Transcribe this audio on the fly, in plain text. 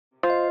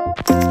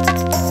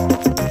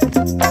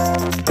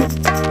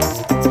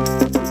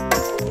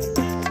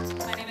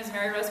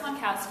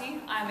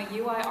Monkowski. I'm a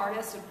UI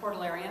artist at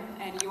Portalarium,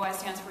 and UI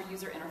stands for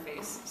user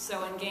interface.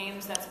 So in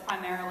games, that's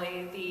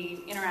primarily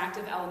the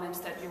interactive elements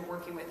that you're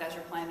working with as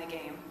you're playing the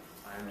game.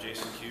 I'm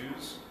Jason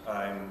Hughes.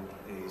 I'm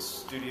a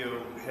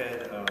studio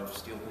head of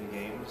Steel Pin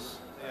Games.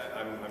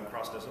 I'm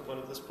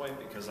cross-disciplined at this point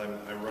because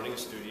I'm running a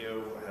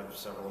studio. I have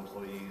several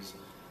employees.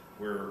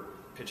 We're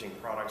pitching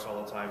products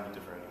all the time to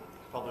different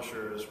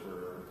publishers.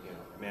 We're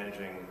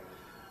managing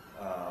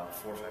 4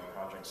 or 5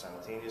 projects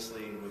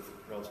simultaneously with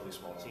relatively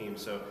small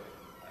teams. So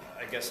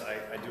I guess I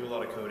do a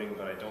lot of coding,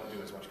 but I don't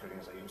do as much coding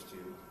as I used to.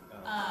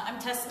 I'm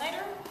Tess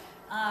Snider.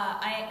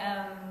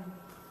 I've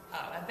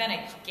been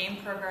a game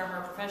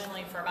programmer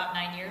professionally for about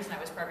 9 years, and I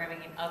was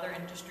programming in other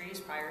industries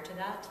prior to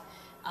that.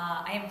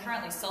 I am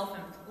currently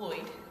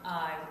self-employed.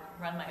 I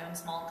run my own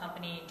small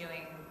company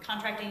doing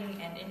contracting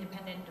and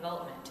independent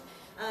development.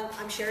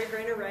 I'm Sheri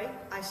Graner Ray.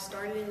 I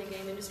started in the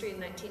game industry in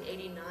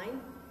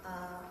 1989.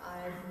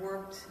 I've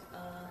worked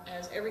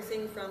as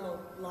everything from a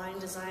line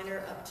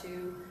designer up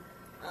to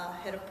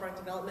head of product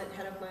development,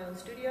 head of my own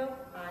studio.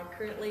 I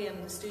currently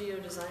am the studio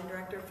design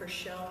director for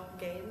Schell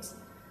Games.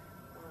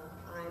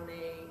 I'm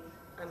a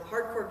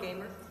hardcore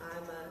gamer.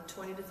 I'm a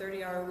 20 to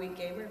 30 hour a week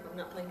gamer. If I'm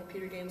not playing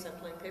computer games, I'm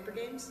playing paper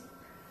games.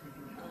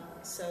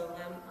 So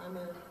I'm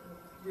a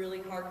really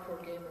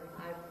hardcore gamer.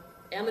 I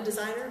am a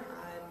designer.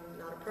 I'm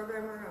not a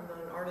programmer. I'm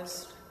not an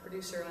artist,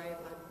 producer. I'm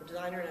a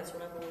designer, and that's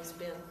what I've always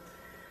been.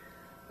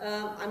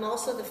 I'm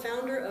also the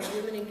founder of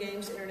Women in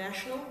Games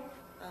International.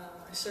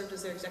 I served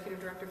as their executive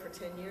director for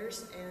 10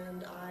 years,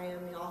 and I am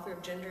the author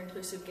of Gender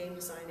Inclusive Game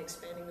Design,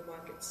 Expanding the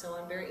Market. So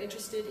I'm very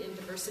interested in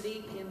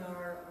diversity in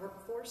our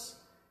workforce.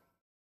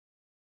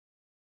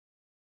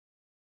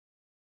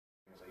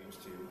 As I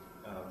used to,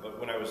 but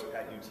when I was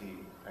at UT,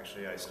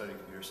 actually I studied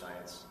computer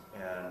science,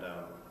 and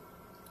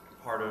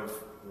part of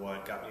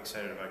what got me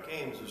excited about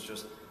games was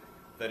just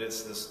that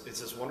it's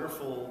this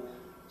wonderful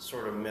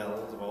sort of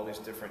meld of all these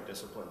different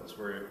disciplines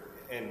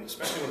and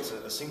especially when it's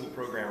a single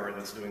programmer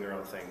that's doing their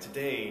own thing.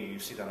 Today, you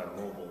see that on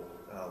mobile,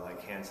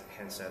 like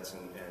handsets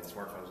and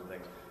smartphones and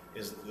things,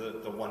 is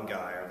the one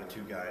guy or the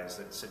 2 guys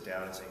that sit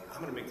down and say,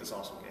 I'm going to make this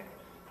awesome game.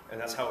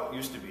 And that's how it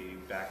used to be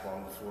back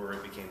long before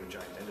it became the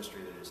giant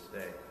industry that it is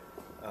today.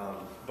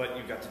 But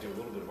you got to do a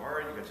little bit of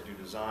art, you got to do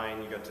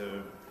design, you got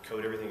to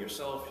code everything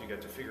yourself, you got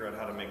to figure out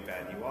how to make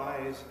bad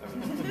UIs.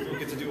 You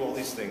get to do all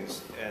these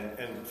things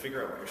and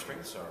figure out what your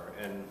strengths are.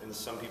 And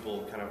some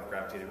people kind of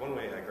gravitated one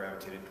way, I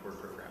gravitated toward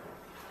programming.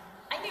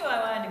 I knew I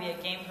wanted to be a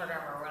game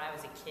programmer when I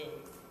was a kid.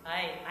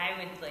 I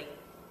would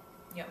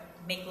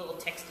make little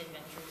text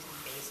adventures in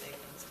BASIC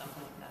and stuff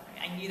like that.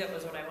 I knew that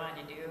was what I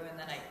wanted to do, and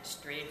then I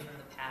strayed from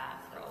the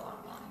path for a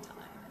long, long time.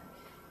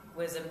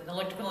 Was an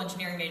electrical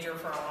engineering major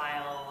for a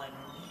while, and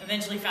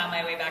eventually found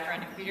my way back around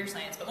to computer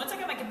science. But once I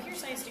got my computer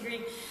science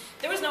degree,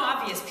 there was no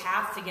obvious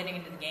path to getting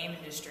into the game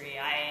industry.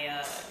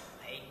 I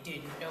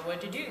didn't know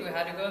what to do,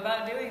 how to go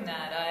about doing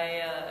that.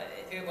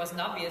 It wasn't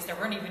obvious. There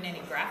weren't even any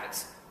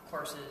graphics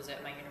courses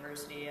at my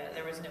university.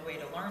 There was no way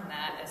to learn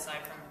that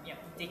aside from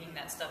digging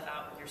that stuff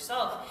out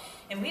yourself.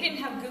 And we didn't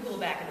have Google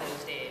back in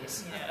those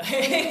days.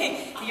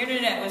 The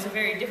internet was a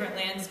very different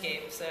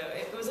landscape, so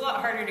it was a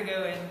lot harder to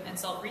go and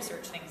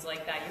self-research things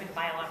like that. You had to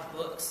buy a lot of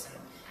books, and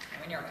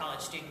when you're a college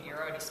student, you're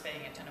already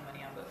spending a ton of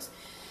money on books.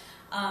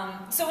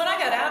 So when I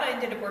got out, I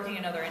ended up working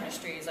in other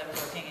industries. I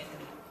was working in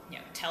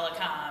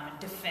telecom and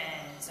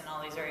defense and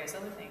all these various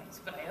other things.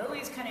 But I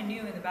always kind of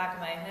knew in the back of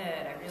my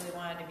head I really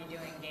wanted to be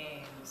doing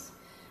games.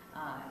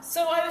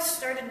 So I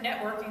started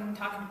networking,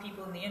 talking to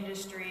people in the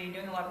industry,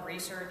 doing a lot of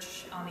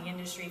research on the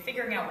industry,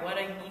 figuring out what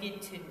I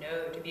needed to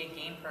know to be a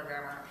game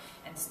programmer,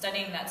 and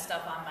studying that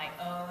stuff on my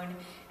own,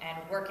 and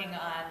working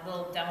on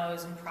little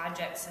demos and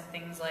projects and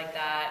things like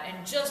that,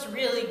 and just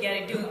really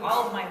doing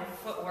all of my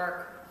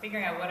footwork,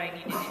 figuring out what I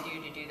needed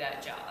to do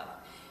that job.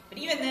 But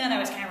even then I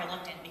was kind of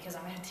reluctant because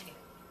I'm going to take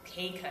a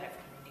pay cut if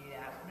I'm going to do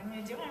that. What I'm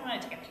going to do, I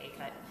want to take a pay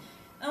cut.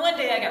 And one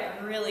day I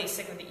got really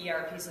sick of the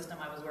ERP system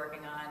I was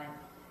working on, and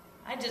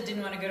I just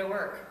didn't want to go to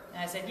work.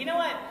 And I said, you know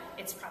what?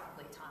 It's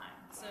probably time.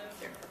 So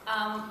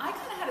I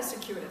kind of had a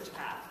circuitous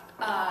path.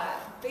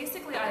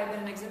 Basically, I had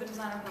been an exhibit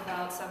designer for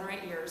about 7 or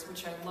 8 years,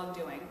 which I love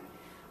doing.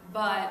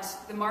 But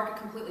the market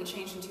completely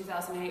changed in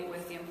 2008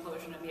 with the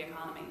implosion of the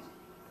economy.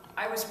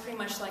 I was pretty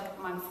much like,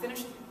 I'm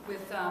finished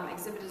with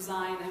exhibit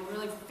design and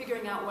really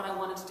figuring out what I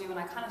wanted to do. And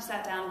I kind of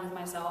sat down with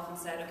myself and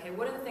said, okay,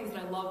 what are the things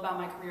that I love about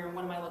my career and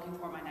what am I looking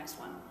for in my next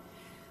one?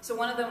 So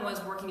one of them was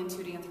working in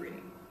 2D and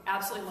 3D.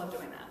 Absolutely love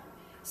doing that.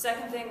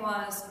 Second thing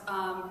was,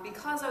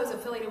 because I was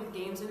affiliated with the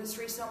games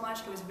industry so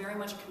much, it was very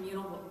much a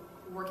communal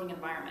working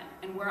environment.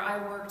 And where I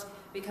worked,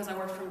 because I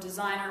worked from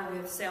designer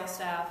with sales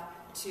staff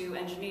to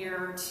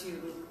engineer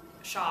to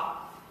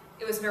shop,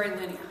 it was very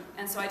linear.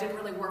 And so I didn't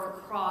really work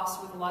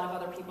across with a lot of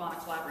other people on a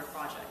collaborative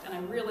project. And I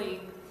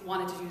really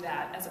wanted to do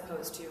that as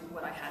opposed to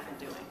what I had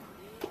been doing.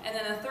 And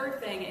then the third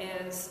thing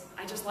is,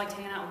 I just liked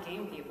hanging out with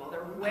game people.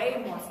 They're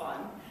way more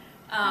fun.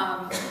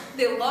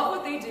 They love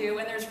what they do,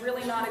 and there's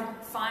really not a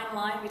fine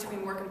line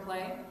between work and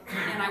play.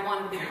 And and I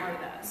wanted to be a part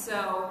of that.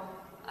 So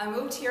I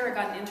moved here, I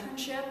got an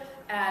internship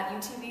at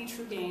UTV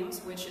True Games,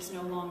 which is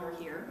no longer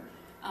here,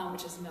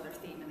 which is another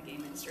theme in the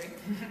game industry.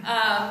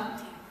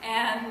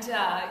 And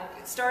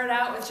it started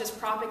out with just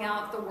propping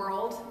out the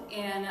world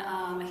in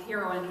a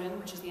Hero engine,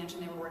 which is the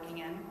engine they were working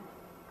in.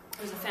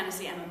 It was a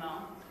fantasy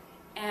MMO.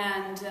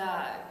 And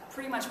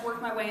pretty much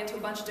worked my way into a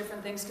bunch of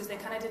different things because they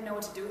kind of didn't know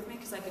what to do with me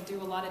because I could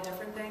do a lot of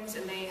different things,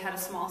 and they had a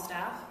small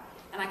staff.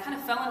 And I kind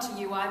of fell into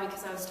UI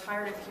because I was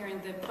tired of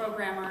hearing the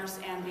programmers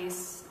and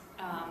these,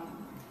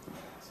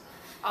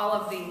 all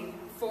of the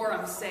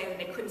forums say that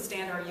they couldn't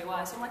stand our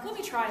UI. So I'm like, let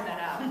me try that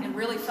out, and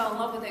really fell in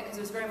love with it because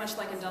it was very much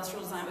like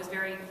industrial design. It was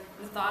very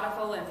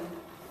methodical and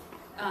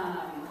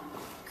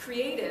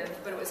creative,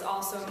 but it was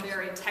also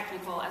very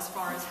technical as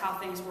far as how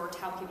things worked,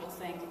 how people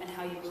think, and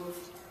how you move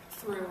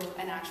through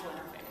an actual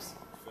interface.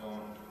 Film.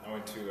 I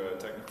went to a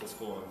technical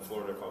school in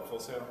Florida called Full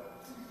Sail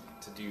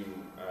to do,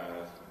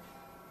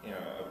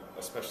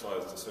 a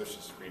specialized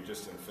associate's degree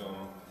just in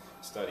film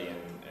study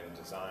and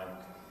design,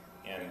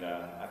 and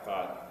I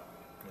thought,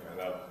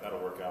 that'll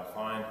work out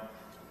fine.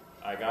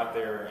 I got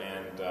there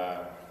and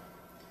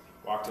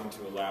walked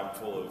into a lab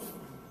full of,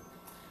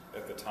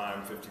 at the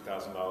time,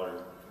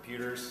 $50,000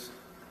 computers,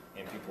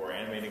 and people were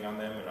animating on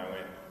them, and I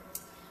went,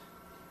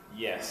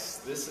 yes,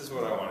 this is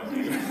what I want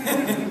to do.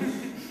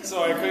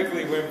 So I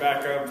quickly went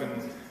back up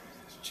and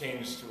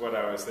changed what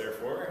I was there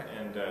for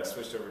and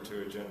switched over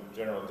to a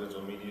general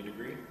digital media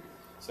degree.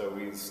 So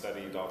we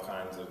studied all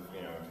kinds of,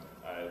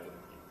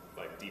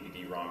 like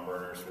DVD ROM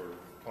burners for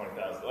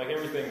 $20,000. Like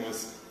everything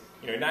was,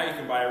 now you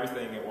can buy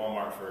everything at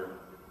Walmart for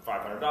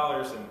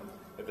 $500, and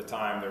at the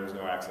time there was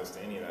no access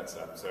to any of that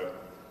stuff. So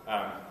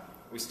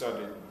we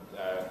studied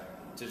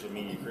digital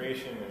media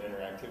creation and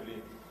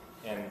interactivity.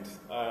 And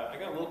I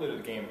got a little bit of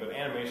the game, but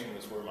animation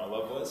was where my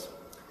love was.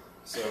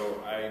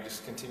 So I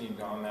just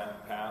continued on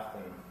that path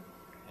and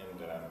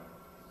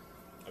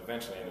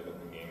eventually ended up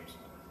in games.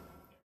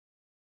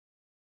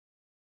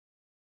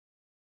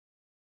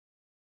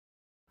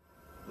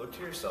 Look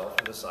to yourself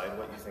and decide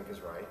what you think is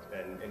right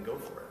and go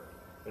for it.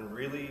 And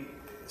really,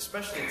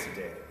 especially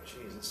today,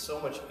 geez, it's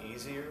so much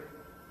easier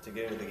to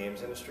get into the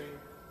games industry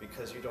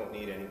because you don't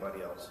need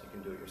anybody else. You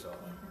can do it yourself.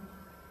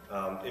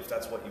 If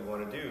that's what you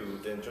want to do,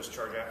 then just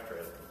charge after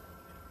it.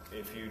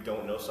 If you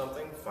don't know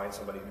something, find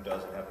somebody who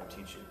does and have them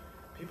teach you.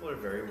 People are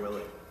very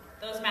willing.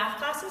 Those math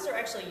classes are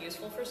actually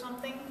useful for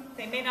something.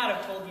 They may not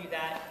have told you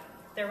that.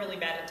 They're really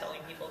bad at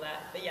telling people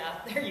that. But yeah,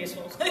 they're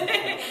useful.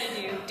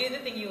 Do the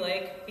thing you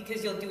like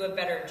because you'll do a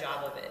better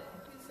job of it.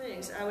 Two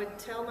things. I would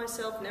tell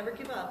myself, never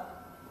give up.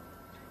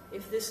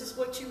 If this is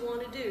what you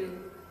want to do,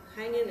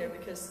 hang in there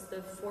because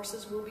the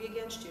forces will be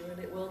against you, and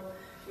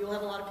you'll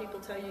have a lot of people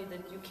tell you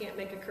that you can't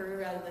make a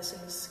career out of this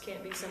and this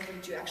can't be something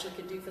that you actually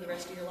could do for the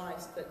rest of your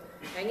lives. But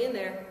hang in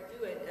there,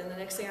 do it. And the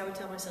next thing I would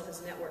tell myself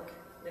is network.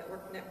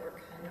 Network,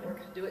 network,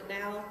 network. Do it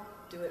now,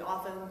 do it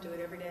often, do it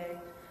every day.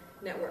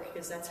 Network,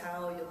 because that's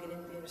how you'll get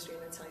into the industry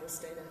and that's how you'll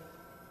stay there.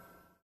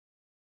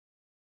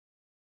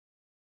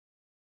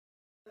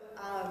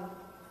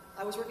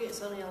 I was working at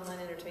Sony Online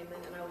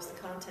Entertainment, and I was the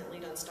content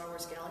lead on Star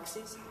Wars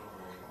Galaxies.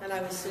 And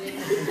I was sitting...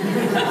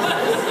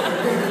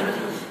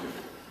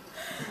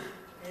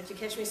 If you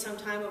catch me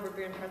sometime over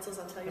beer and pretzels,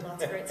 I'll tell you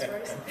lots of great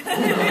stories.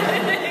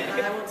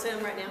 I won't say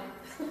them right now.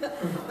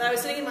 But I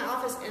was sitting in my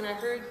office, and I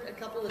heard a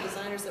couple of the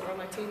designers that were on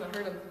my team. I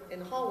heard them in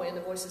the hallway, and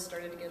the voices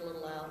started to get a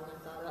little loud. And I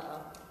thought,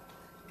 uh-oh.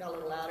 Got a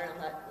little louder, and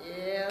I thought,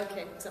 yeah,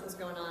 okay, something's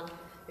going on.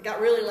 It got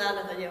really loud, and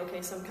I thought, yeah,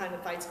 okay, some kind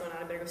of fight's going on.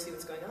 I better go see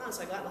what's going on.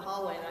 So I go out in the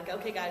hallway, and I go,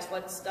 okay, guys,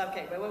 wait,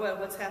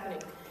 what's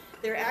happening?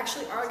 They're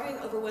actually arguing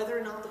over whether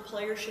or not the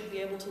player should be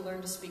able to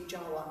learn to speak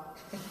Jawa.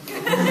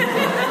 And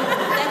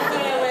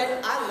I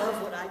went, I love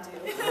what I do.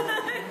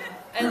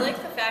 I like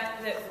the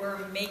fact that we're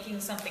making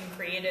something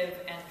creative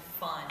and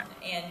fun,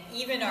 and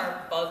even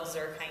our bugs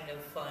are kind of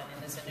fun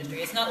in this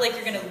industry. It's not like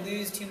you're going to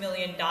lose $2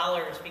 million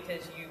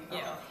because you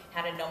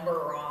had a number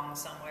wrong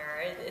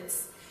somewhere.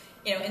 It's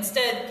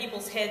instead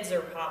people's heads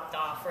are popped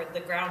off, or the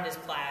ground is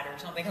flat, or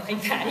something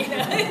like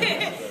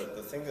that.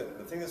 The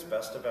thing that's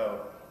best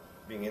about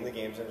being in the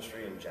games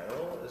industry in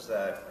general is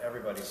that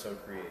everybody's so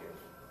creative.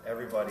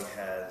 Everybody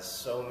has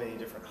so many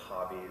different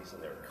hobbies,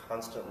 and they're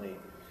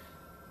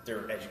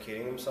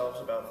educating themselves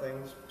about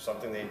things,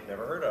 something they've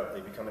never heard of.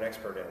 They become an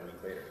expert in a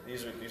week later.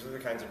 These are the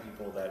kinds of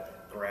people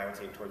that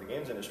gravitate toward the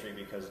games industry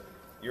because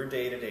your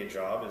day-to-day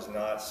job is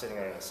not sitting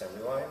on an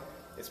assembly line,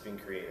 it's being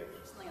creative.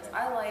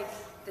 I like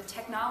the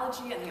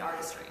technology and the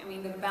artistry. I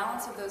mean, the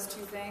balance of those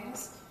two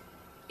things,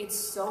 it's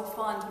so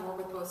fun to work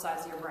with both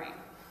sides of your brain.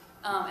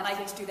 And I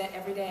get to do that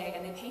every day,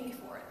 and they pay me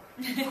for it.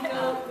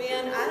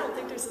 Man, I don't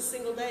think there's a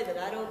single day that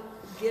I don't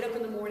get up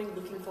in the morning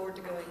looking forward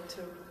to going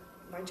to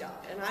my job.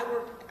 And I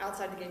worked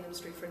outside the game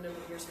industry for a number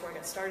of years before I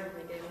got started in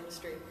the game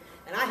industry.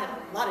 And I had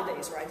a lot of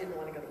days where I didn't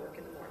want to go to work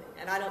in the morning.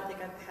 And I don't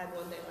think I've had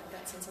one day like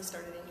that since I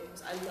started in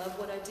games. I love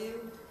what I do.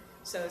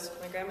 So as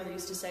my grandmother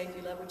used to say, if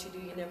you love what you do,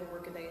 you never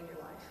work a day in your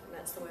life. And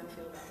that's the way I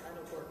feel about it. I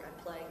don't work, I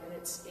play. And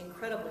it's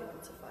incredibly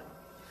lots of fun.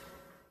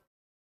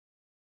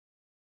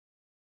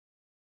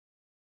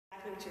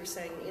 Exactly what to you're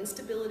saying,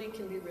 instability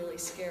can be really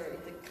scary.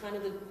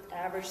 The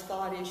average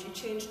thought is you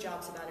change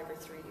jobs about every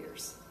 3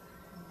 years.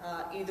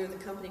 Either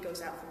the company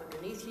goes out from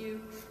underneath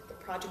you, the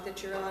project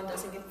that you're on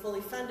doesn't get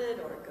fully funded,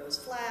 or it goes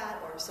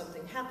flat, or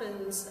something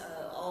happens,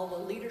 all the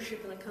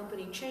leadership in the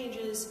company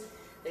changes,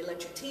 they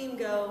let your team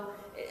go.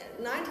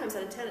 9 times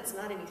out of 10, it's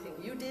not anything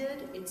you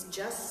did, it's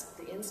just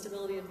the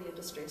instability of the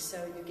industry.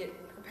 So you get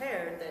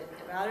prepared that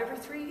about every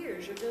 3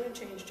 years you're going to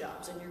change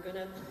jobs and you're going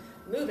to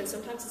move, and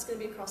sometimes it's going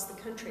to be across the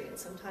country, and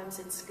sometimes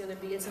it's going to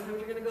be, and sometimes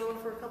you're going to go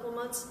for a couple of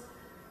months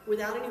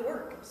without any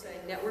work. So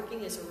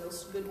networking is a real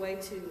good way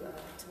to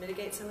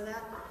mitigate some of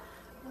that.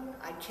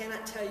 I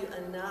cannot tell you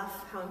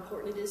enough how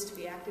important it is to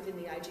be active in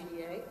the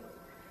IGDA.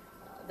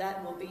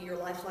 That will be your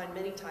lifeline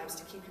many times,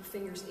 to keep your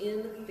fingers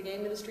in the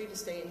game industry, to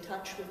stay in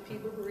touch with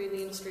people who are in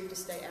the industry, to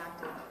stay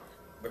active.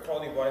 The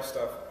quality of life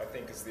stuff, I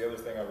think, is the other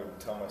thing I would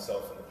tell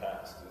myself in the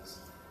past. Is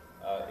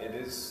it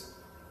is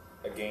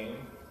a game,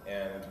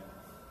 and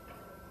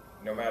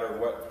no matter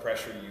what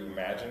pressure you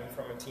imagine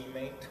from a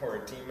teammate or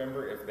a team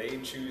member, if they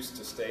choose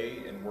to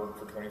stay and work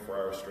for 24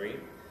 hours straight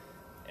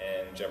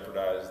and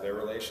jeopardize their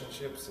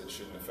relationships, it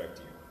shouldn't affect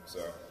you. So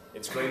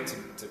it's great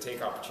to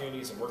take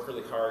opportunities and work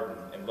really hard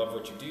and love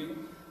what you do.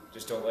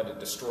 Just don't let it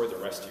destroy the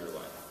rest of your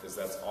life, because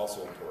that's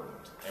also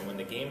important. And when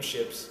the game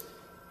ships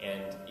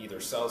and either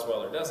sells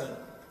well or doesn't,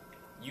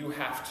 you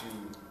have to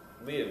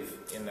live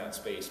in that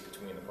space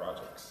between the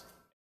projects.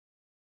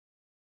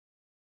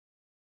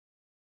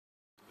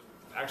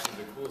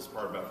 Actually, the coolest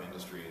part about the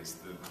industry is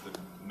the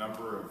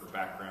number of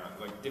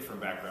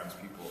different backgrounds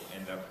people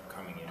end up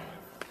coming in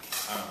with.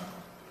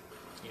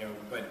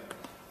 But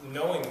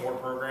knowing more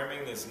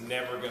programming is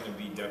never going to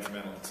be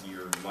detrimental to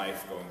your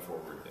life going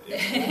forward.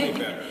 It's only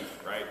better,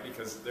 right?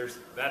 Because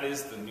that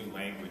is the new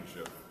language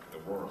of the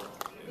world.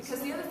 Because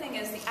the other thing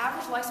is, the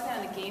average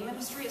lifespan in the game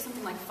industry is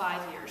something like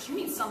 5 years. You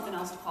need something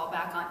else to fall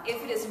back on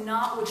if it is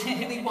not what you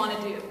really want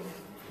to do.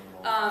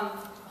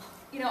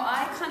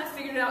 I kind of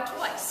figured it out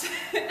twice,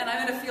 and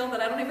I'm in a field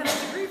that I don't even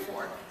have a degree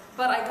for,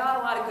 but I got a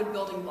lot of good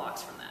building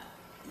blocks from that.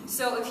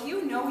 So if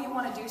you know you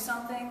want to do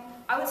something,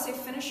 I would say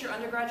finish your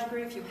undergraduate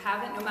degree if you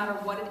haven't, no matter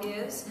what it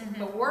is,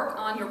 but work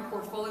on your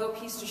portfolio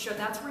piece to show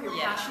that's where your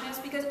passion is,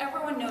 because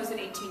everyone knows at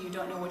 18 you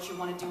don't know what you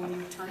want to do when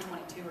you turn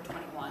 22 or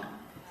 21.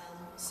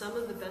 Some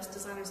of the best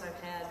designers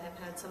I've had have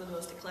had some of the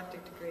most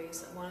eclectic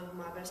degrees. One of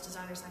my best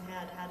designers I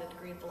had a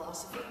degree in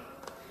philosophy,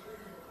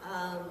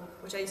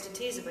 which I used to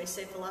tease him. I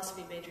say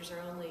philosophy majors are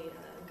only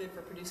good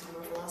for producing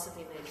more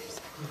philosophy majors.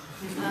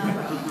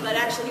 But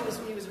actually,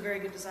 he was a very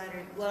good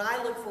designer. What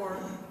I look for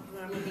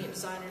when I'm looking at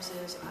designers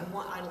is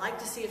I like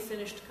to see a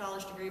finished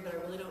college degree, but I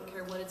really don't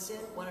care what it's in.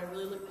 What I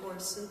really look for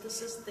is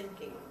synthesis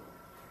thinking.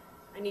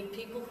 I need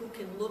people who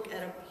can look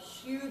at a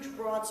huge,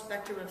 broad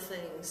spectrum of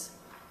things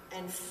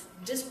and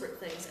disparate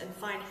things and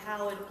find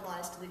how it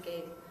applies to the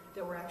game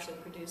that we're actually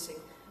producing.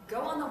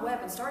 Go on the web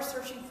and start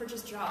searching for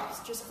just jobs.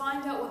 Just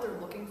find out what they're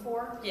looking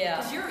for. Yeah.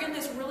 Because you're in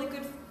this really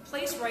good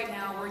place right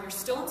now where you're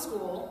still in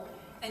school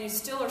and you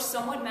still are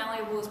somewhat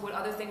malleable as what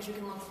other things you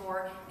can look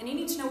for, and you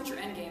need to know what your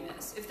end game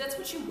is. If that's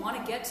what you want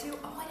to get to,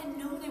 oh, I didn't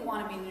know they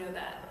wanted me to know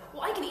that.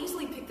 Well, I can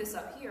easily pick this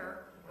up here.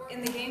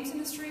 In the games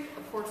industry,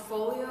 a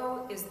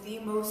portfolio is the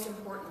most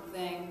important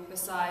thing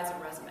besides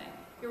a resume.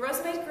 Your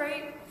resume is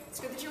great.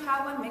 It's good that you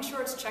have one. Make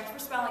sure it's checked for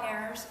spelling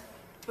errors,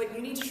 but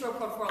you need to show a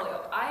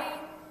portfolio.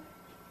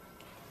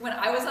 When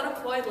I was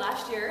unemployed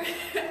last year,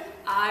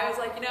 I was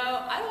like,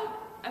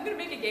 I'm going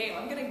to make a game.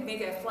 I'm going to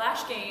make a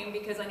Flash game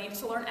because I needed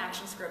to learn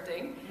action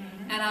scripting.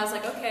 And I was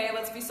like, okay,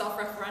 let's be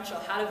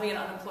self-referential. How to be an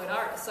unemployed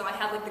artist. So I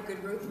had like the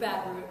good route, the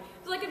bad route.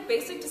 It was like a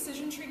basic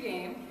decision tree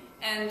game.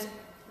 And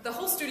the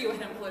whole studio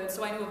had imploded,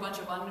 so I knew a bunch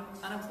of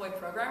unemployed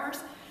programmers.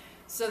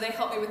 So they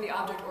helped me with the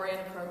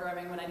object-oriented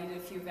programming when I needed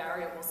a few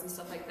variables and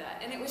stuff like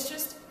that. And it was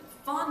just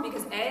fun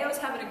because A, I was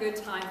having a good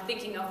time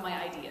thinking of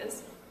my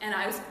ideas, and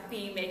I was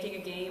making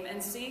a game,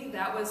 and C,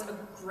 that was a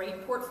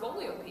great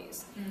portfolio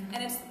piece.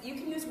 And you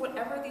can use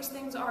whatever these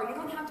things are. You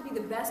don't have to be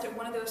the best at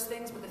one of those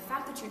things, but the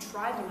fact that you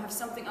tried and you have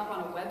something up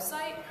on a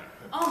website,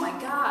 oh my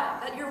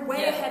God, you're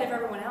way ahead of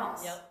everyone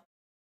else. Yep.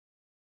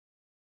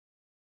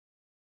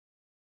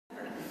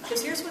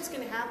 Because here's what's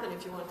going to happen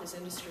if you want this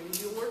industry.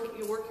 You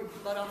work your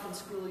butt off in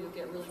school, you'll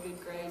get really good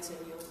grades, and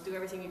you'll do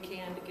everything you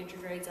can to get your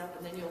grades up,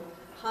 and then you'll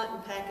hunt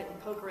and peck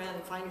and poke around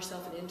and find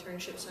yourself an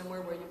internship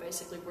somewhere where you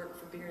basically work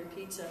for beer and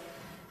pizza,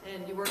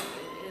 and you work,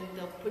 and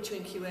they'll put you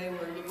in QA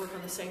where you work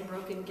on the same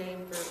broken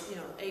game for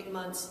 8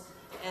 months,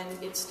 and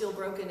it's still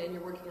broken, and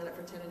you're working on it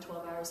for 10 and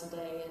 12 hours a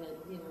day, and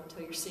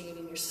until you're seeing it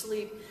in your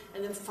sleep,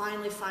 and then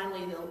finally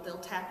they'll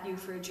tap you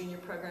for a junior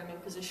programming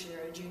position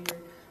or a junior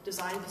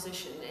design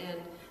position,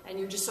 and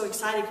you're just so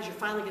excited because you're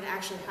finally going to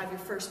actually have your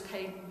first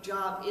paid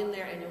job in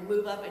there, and you'll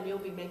move up and you'll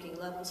be making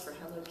levels for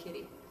Hello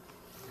Kitty.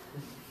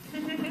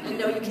 And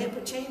no, you can't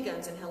put chain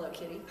guns in Hello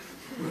Kitty,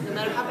 no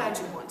matter how bad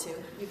you want to.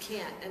 You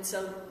can't. And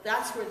so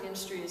that's where the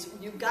industry is.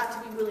 You've got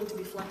to be willing to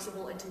be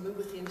flexible and to move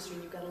with the industry.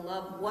 You've got to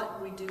love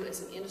what we do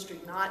as an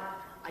industry, not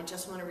I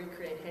just want to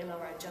recreate Halo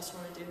or I just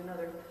want to do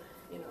another,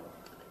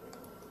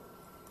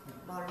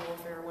 Modern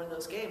Warfare or one of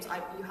those games,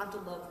 you have to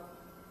love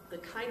the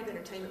kind of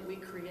entertainment we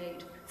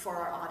create for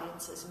our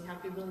audiences, and you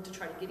have to be willing to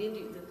try to get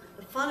into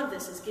the fun of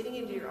this is getting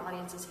into your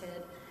audience's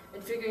head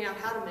and figuring out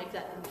how to make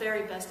that the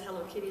very best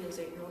Hello Kitty those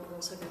 8-year-old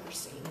girls have ever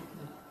seen.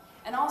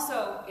 And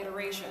also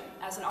iteration.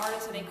 As an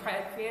artist and a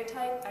creative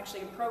type,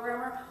 actually a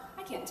programmer,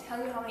 I can't tell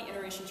you how many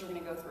iterations you're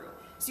going to go through.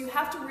 So you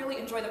have to really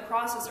enjoy the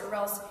process, or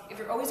else if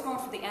you're always going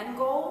for the end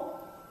goal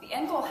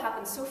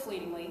happens so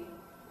fleetingly,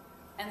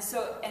 and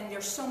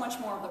there's so much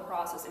more of the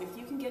process. And if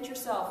you can get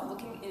yourself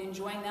looking and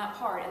enjoying that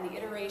part and the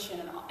iteration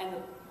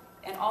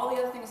and all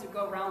the other things that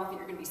go around with it,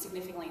 you're going to be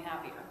significantly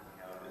happier.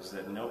 Is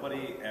that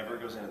nobody ever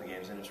goes into the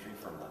games industry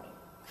for money.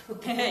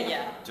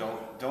 Yeah.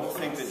 Don't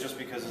think that just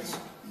because it's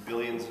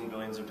billions and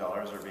billions of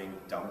dollars are being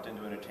dumped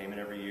into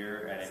entertainment every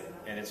year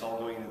and it's all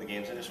going into the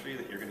games industry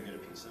that you're going to get a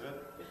piece of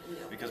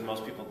it. Because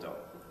most people don't.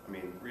 I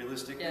mean,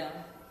 realistically,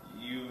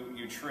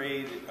 you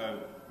trade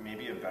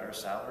maybe a better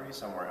salary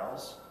somewhere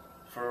else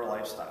for a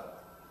lifestyle.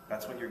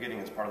 That's what you're getting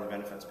as part of the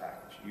benefits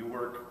package. You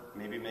work,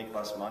 maybe make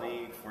less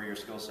money for your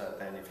skill set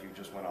than if you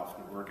just went off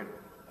and work at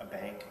a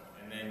bank.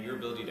 And then your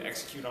ability to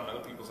execute on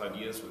other people's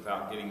ideas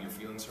without getting your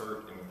feelings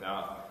hurt and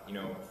without,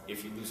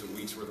 if you lose a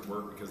week's worth of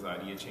work because the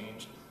idea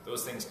changed,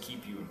 those things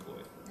keep you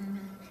employed. Mm-hmm.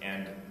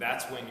 And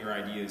that's when your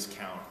ideas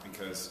count,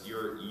 because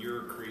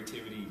your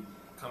creativity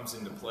comes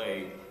into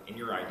play in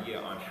your idea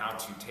on how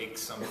to take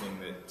something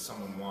that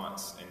someone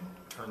wants and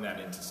turn that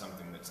into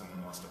something that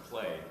someone wants to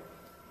play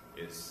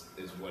is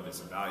what is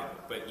valuable.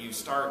 But you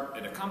start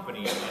at a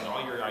company and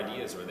all your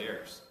ideas are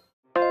theirs.